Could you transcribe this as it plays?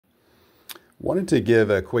Wanted to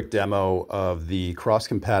give a quick demo of the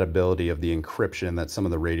cross-compatibility of the encryption that some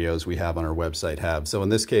of the radios we have on our website have. So in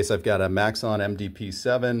this case, I've got a Maxon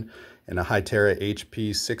MDP7 and a Hytera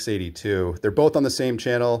HP682. They're both on the same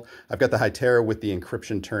channel. I've got the Hytera with the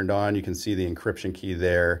encryption turned on. You can see the encryption key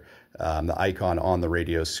there, the icon on the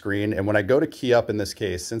radio screen. And when I go to key up in this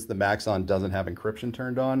case, since the Maxon doesn't have encryption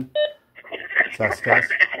turned on, test,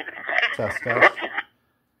 test, test, test.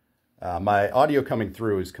 My audio coming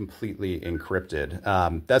through is completely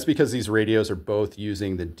encrypted. That's because these radios are both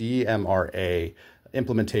using the DMRA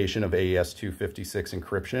implementation of AES256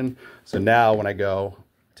 encryption. So now when I go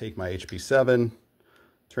take my HP7,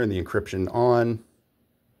 turn the encryption on,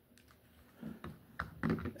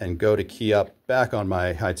 and go to key up back on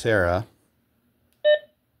my Hytera,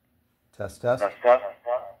 test, test,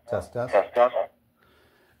 test, test.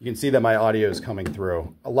 You can see that my audio is coming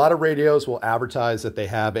through. A lot of radios will advertise that they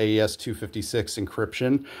have AES256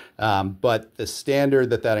 encryption, but the standard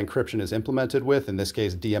that encryption is implemented with, in this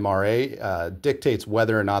case DMRA, dictates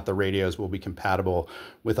whether or not the radios will be compatible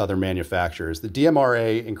with other manufacturers. The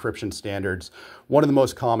DMRA encryption standards, one of the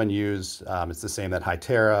most common used, it's the same that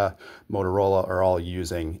Hytera, Motorola are all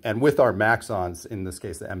using. And with our Maxons, in this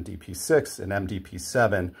case the MDP6 and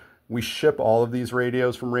MDP7, we ship all of these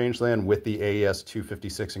radios from Rangeland with the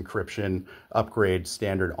AES256 encryption upgrade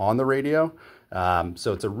standard on the radio.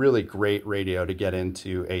 So it's a really great radio to get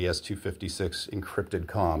into AES256 encrypted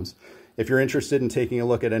comms. If you're interested in taking a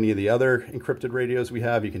look at any of the other encrypted radios we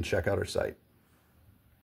have, you can check out our site.